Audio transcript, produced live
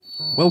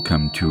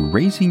Welcome to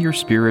Raising Your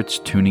Spirits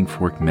Tuning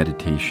Fork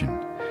Meditation.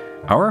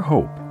 Our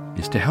hope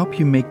is to help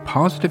you make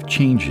positive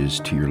changes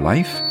to your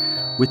life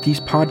with these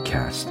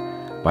podcasts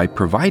by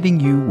providing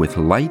you with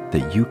light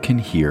that you can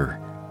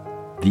hear.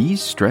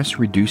 These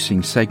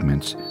stress-reducing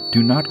segments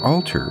do not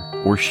alter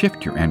or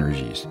shift your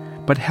energies,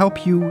 but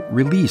help you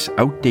release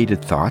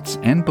outdated thoughts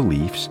and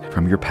beliefs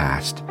from your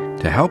past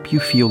to help you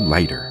feel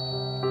lighter.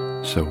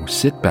 So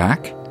sit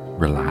back,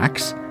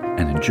 relax,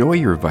 and enjoy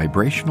your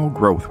vibrational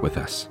growth with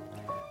us.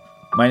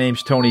 My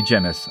name's Tony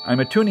Jennis. I'm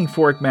a Tuning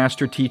Fork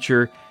Master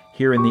Teacher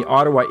here in the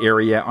Ottawa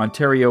area,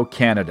 Ontario,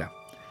 Canada.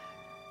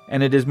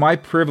 And it is my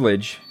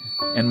privilege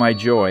and my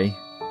joy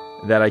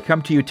that I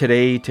come to you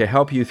today to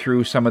help you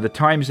through some of the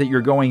times that you're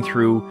going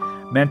through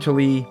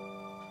mentally,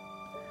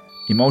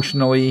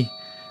 emotionally,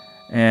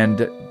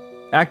 and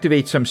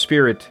activate some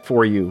spirit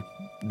for you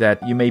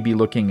that you may be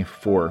looking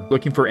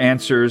for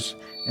answers.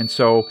 And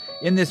so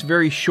in this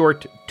very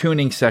short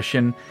tuning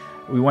session,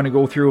 we want to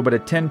go through about a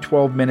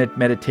 10-12 minute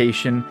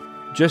meditation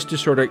just to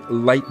sort of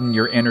lighten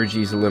your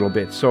energies a little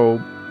bit.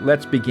 So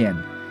let's begin.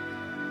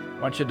 I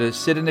want you to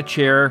sit in a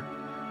chair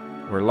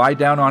or lie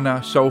down on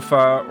a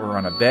sofa or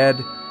on a bed,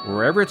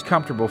 wherever it's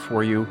comfortable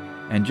for you,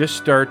 and just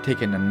start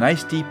taking a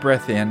nice deep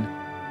breath in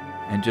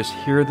and just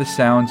hear the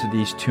sounds of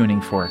these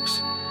tuning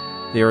forks.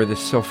 They are the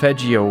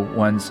solfeggio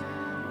ones,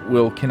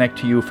 will connect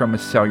to you from a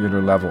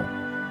cellular level.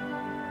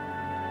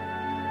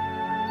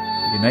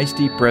 Take a nice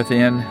deep breath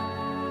in,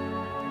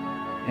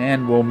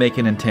 and we'll make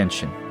an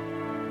intention.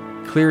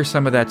 Clear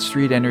some of that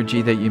street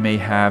energy that you may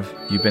have.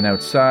 You've been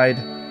outside.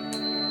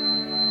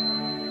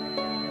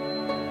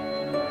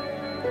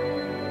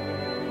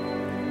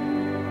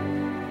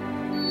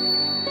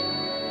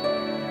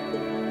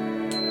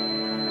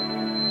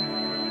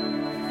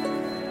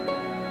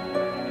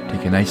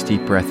 Take a nice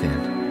deep breath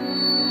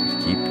in.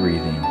 Just keep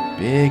breathing.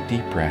 Big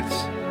deep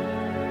breaths.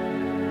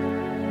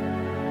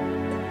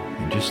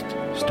 And just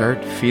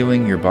start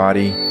feeling your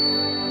body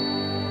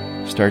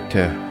start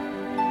to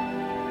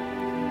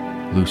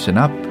loosen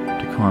up,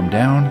 to calm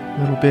down a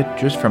little bit,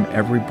 just from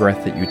every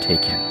breath that you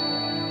take in.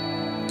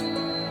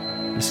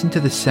 Listen to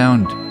the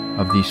sound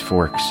of these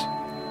forks.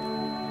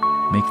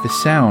 Make the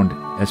sound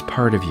as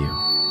part of you.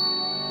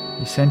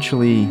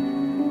 Essentially,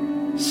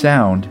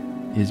 sound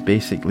is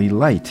basically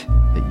light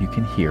that you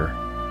can hear.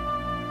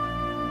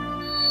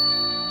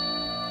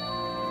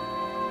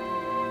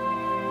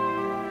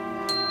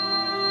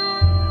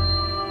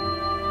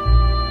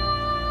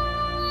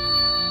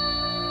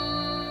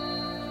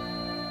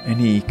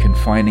 Any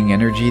confining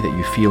energy that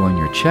you feel in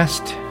your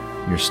chest,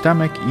 your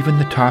stomach, even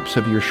the tops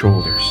of your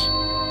shoulders.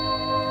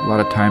 A lot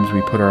of times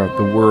we put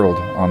the world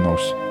on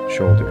those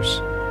shoulders.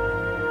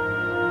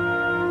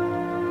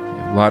 You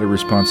have a lot of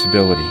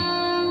responsibility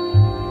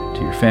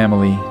to your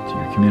family, to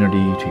your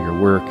community, to your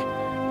work.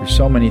 There's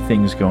so many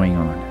things going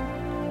on.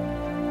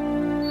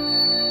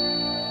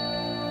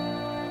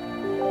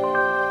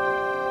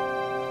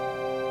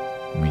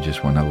 And we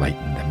just want to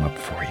lighten them up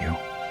for you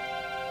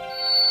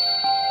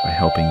by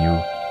helping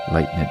you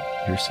lighten it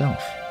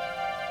yourself.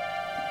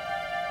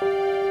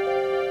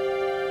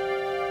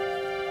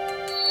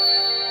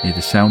 May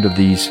the sound of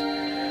these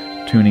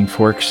tuning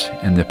forks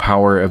and the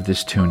power of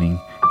this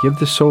tuning give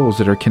the souls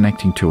that are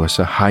connecting to us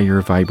a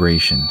higher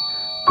vibration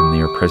than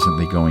they are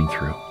presently going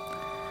through.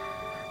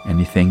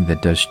 Anything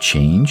that does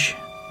change,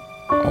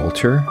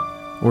 alter,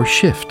 or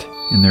shift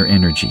in their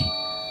energy,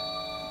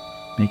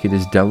 make it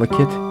as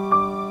delicate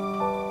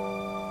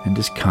and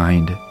as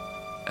kind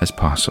as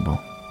possible.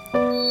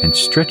 And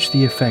stretch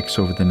the effects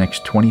over the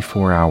next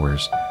 24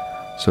 hours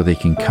so they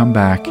can come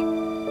back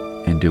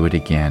and do it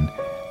again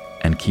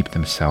and keep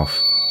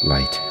themselves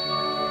light.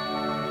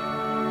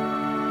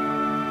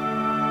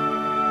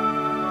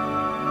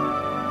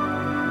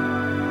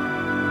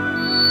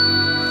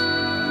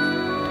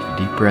 Take a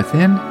deep breath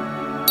in.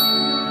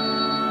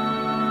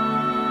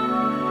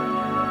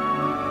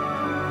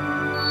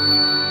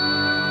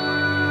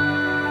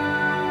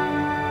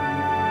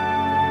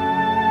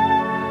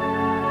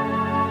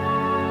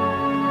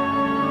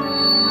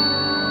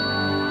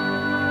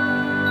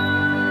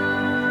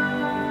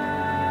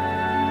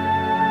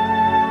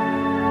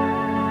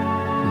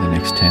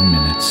 Next 10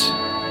 minutes,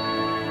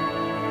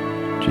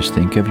 just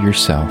think of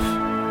yourself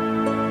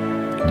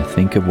and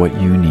think of what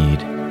you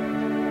need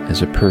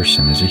as a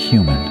person, as a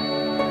human.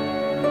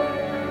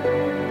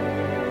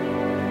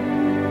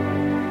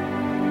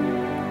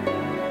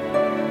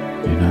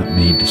 You're not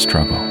made to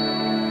struggle.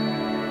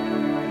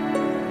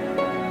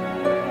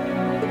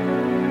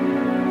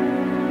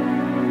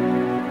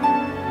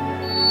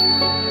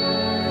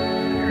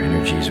 Your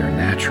energies are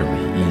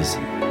naturally easy.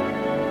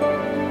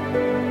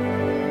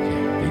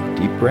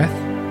 Deep breath.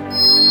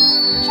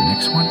 Here's the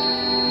next one.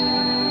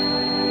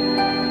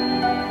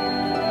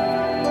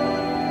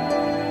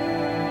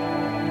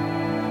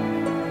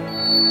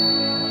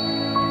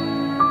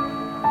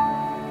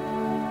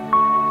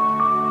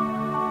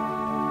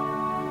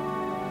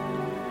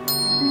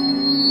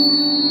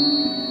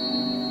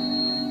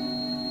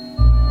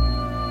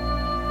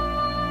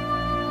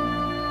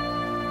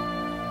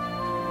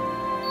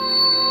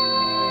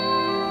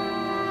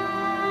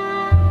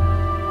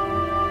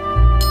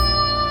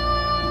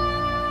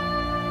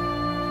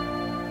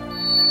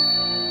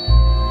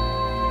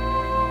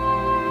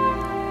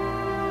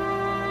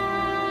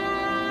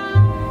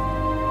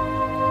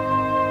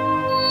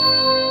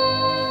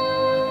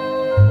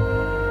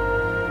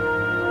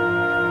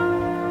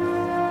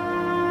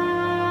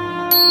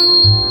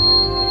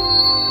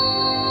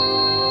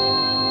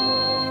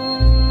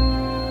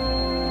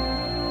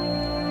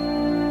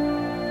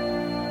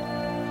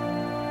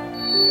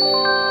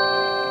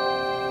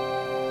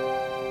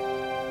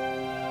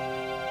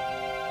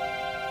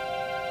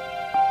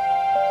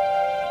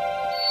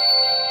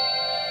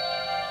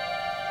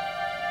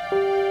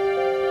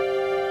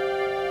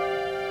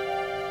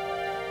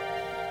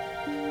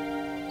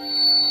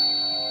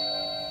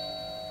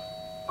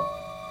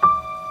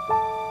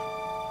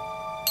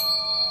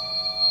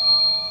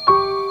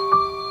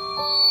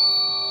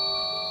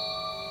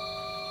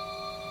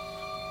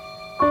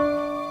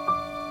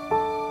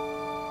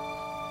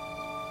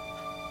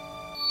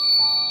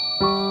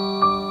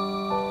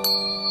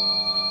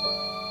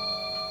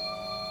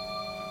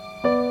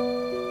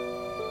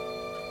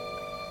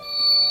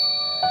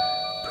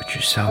 Put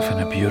yourself in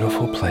a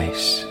beautiful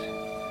place,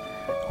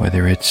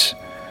 whether it's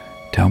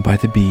down by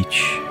the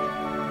beach,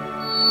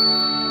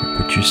 or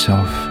put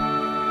yourself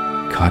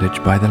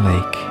cottage by the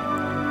lake.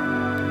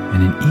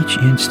 And in each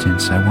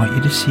instance, I want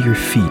you to see your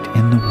feet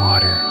in the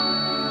water.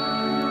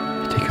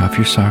 Take off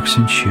your socks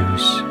and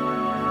shoes,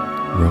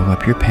 roll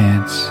up your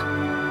pants,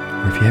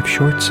 or if you have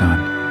shorts on,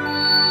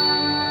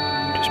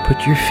 just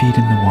put your feet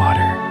in the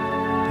water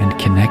and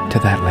connect to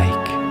that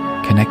lake,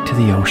 connect to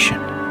the ocean.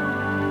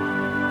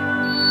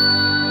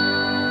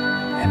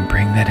 And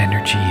bring that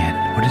energy in.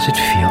 What does it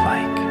feel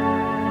like?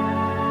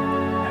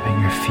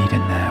 Having your feet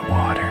in that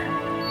water.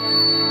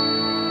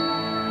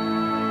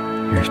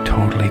 You're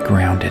totally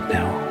grounded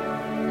now.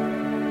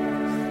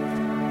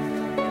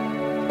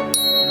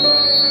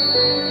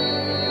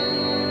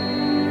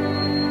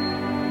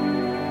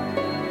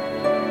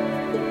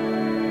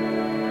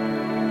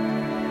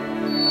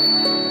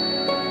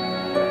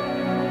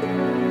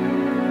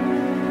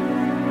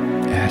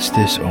 Ask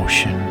this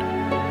ocean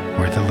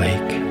or the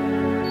lake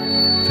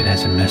if it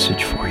has a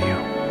message for you,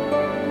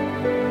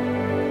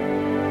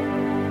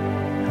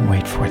 and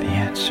wait for the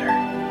answer.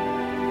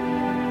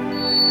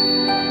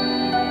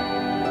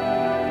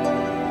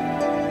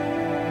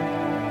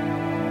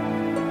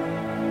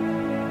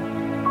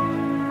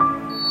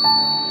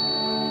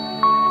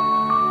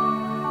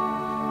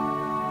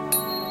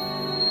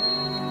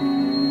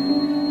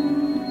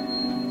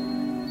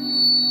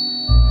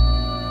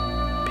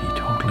 Be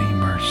totally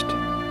immersed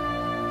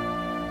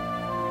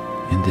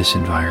in this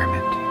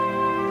environment.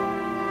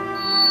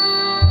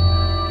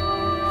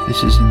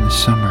 This is in the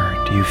summer.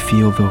 Do you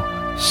feel the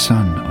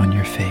sun on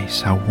your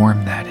face? How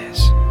warm that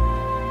is.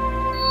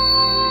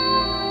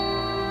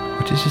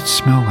 What does it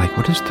smell like?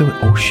 What does the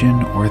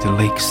ocean or the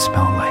lake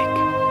smell like?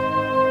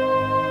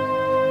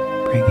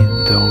 Bring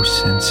in those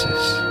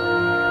senses.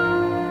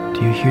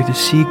 Do you hear the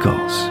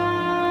seagulls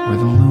or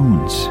the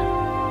loons?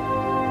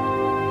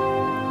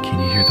 Can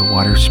you hear the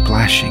water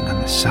splashing on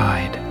the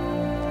side,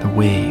 the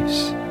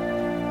waves?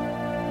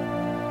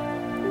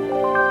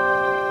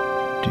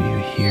 Do you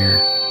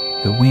hear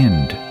the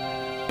wind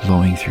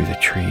blowing through the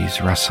trees,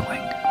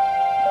 rustling?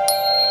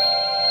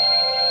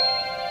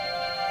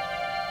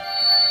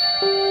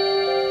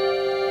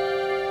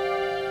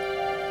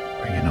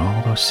 Bring in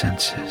all those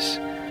senses.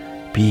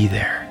 Be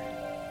there.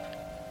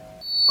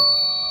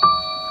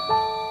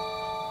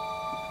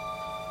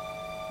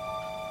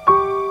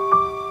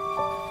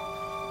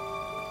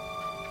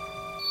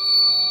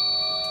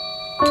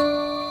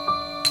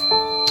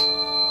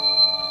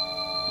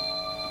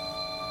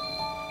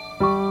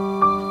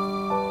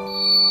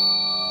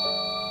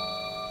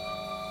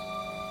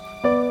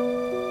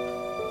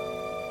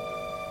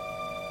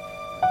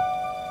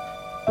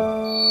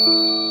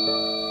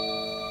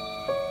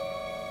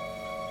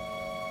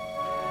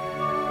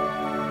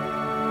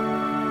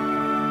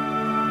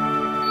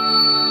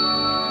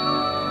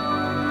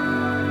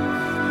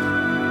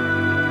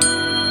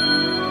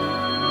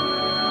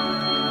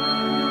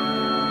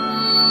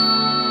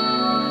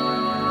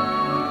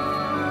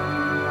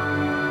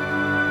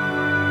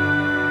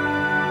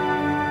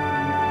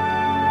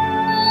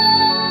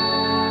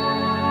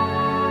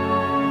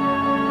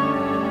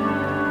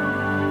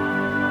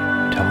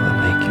 Tell the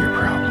lake your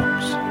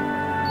problems,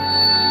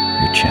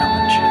 your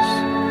challenges,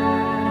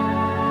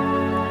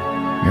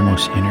 your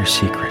most inner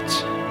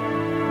secrets.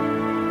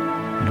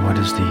 And what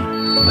does the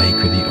lake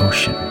or the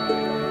ocean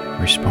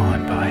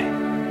respond by?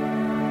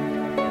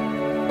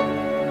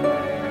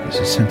 There's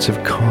a sense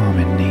of calm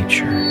in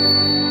nature.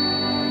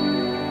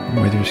 And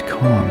where there's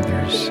calm,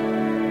 there's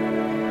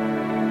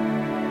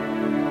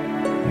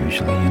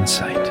usually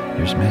insight.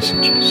 There's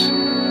messages.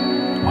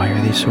 Why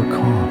are they so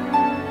calm?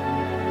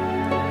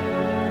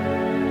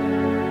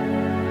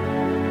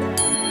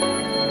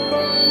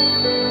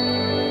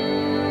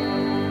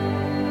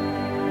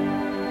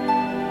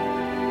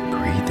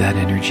 Breathe that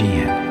energy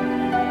in.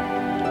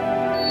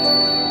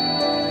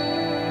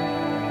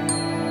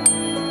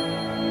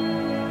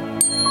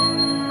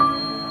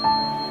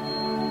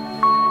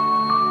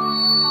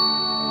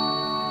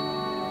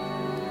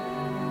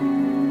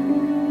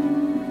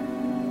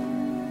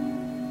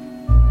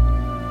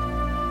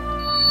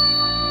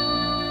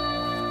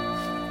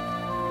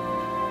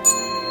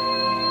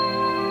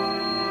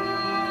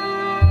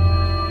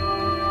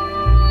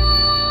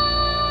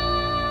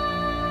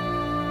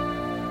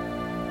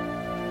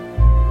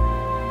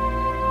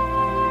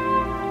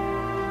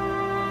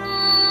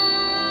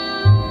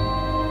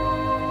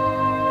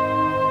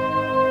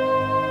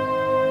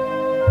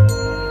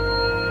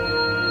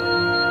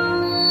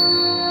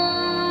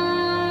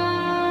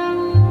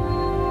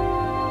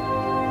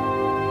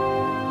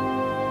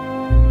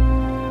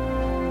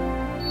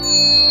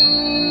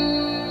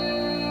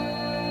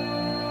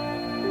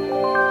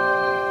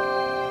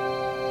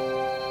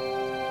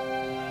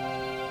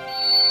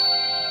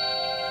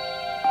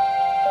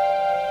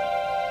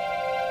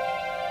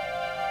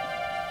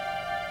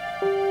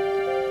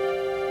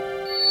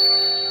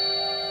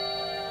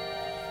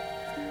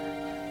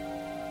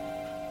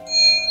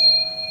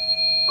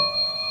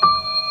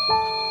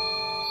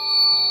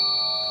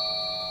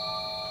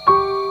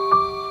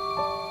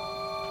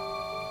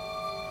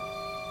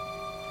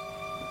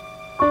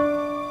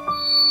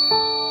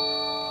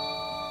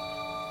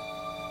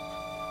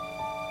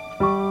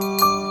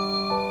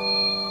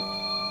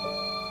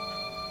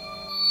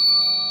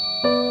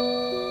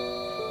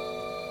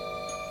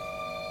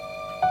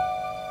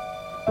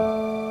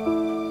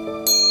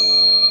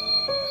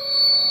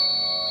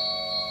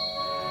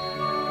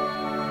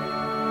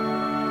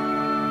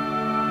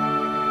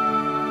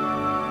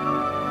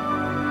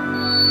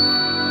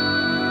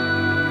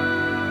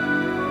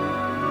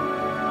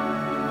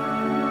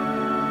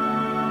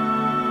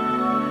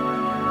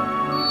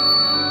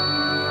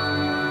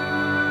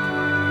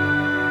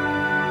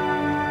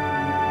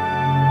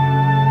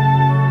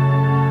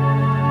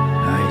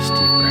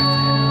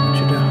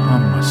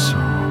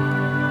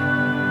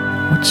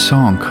 What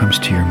song comes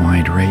to your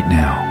mind right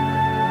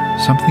now?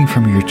 Something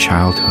from your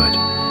childhood,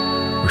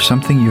 or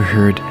something you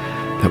heard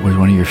that was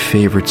one of your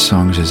favorite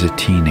songs as a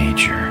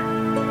teenager,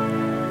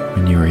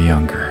 when you were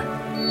younger.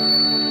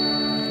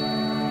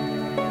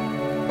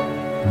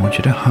 I want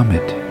you to hum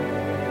it.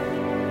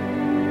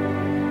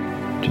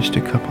 Just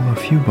a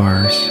few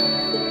bars.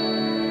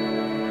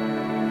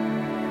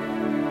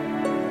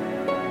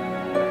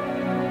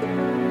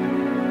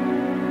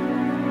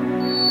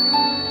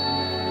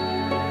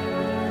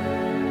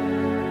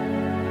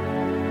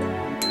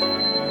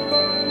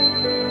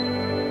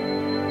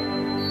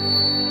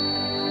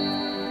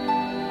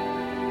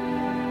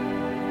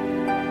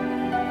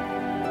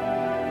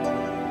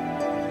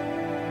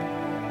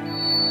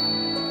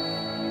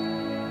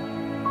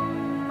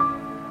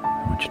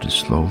 I want you to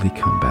slowly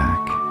come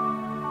back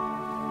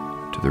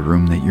to the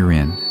room that you're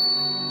in.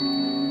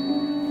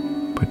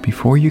 But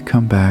before you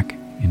come back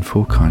in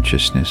full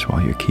consciousness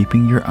while you're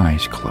keeping your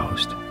eyes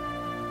closed,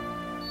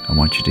 I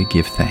want you to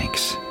give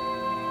thanks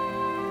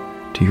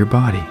to your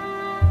body.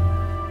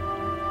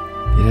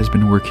 It has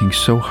been working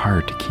so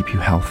hard to keep you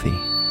healthy.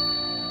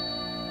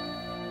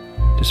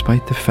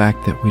 Despite the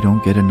fact that we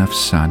don't get enough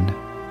sun,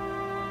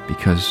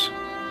 because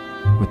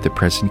with the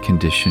present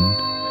condition,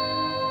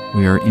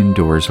 we are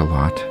indoors a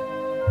lot.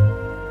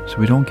 So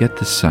we don't get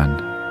the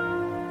sun,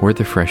 or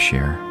the fresh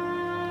air,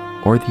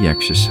 or the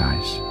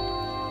exercise.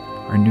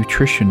 Our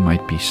nutrition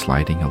might be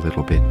sliding a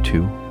little bit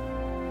too.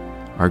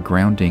 Our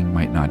grounding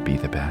might not be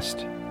the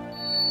best.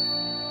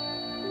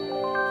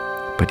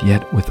 But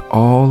yet, with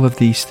all of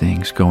these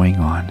things going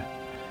on,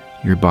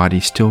 your body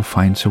still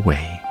finds a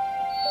way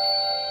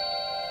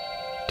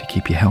to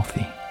keep you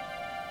healthy.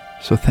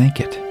 So thank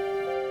it.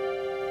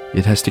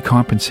 It has to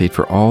compensate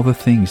for all the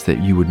things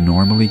that you would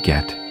normally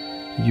get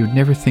that you would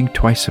never think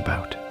twice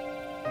about.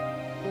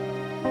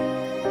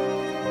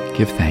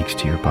 Give thanks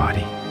to your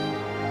body.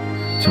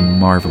 It's a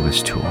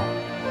marvelous tool.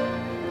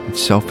 It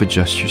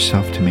self-adjusts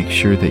yourself to make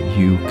sure that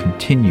you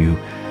continue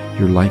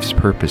your life's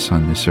purpose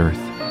on this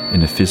earth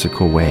in a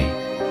physical way.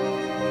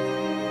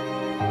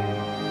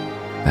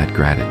 That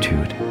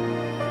gratitude,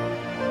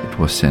 it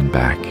will send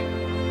back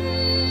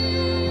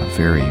a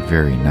very,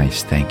 very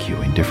nice thank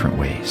you in different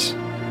ways.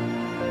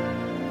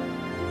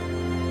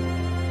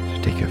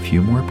 So take a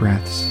few more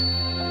breaths,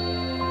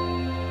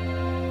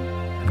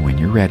 and when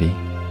you're ready,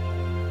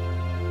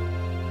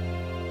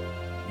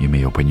 you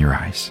may open your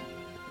eyes.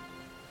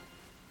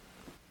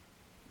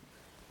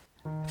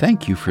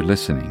 Thank you for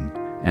listening,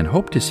 and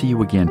hope to see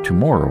you again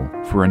tomorrow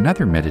for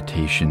another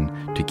meditation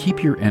to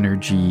keep your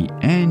energy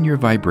and your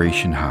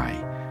vibration high.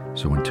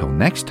 So until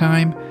next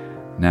time,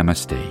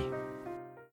 namaste.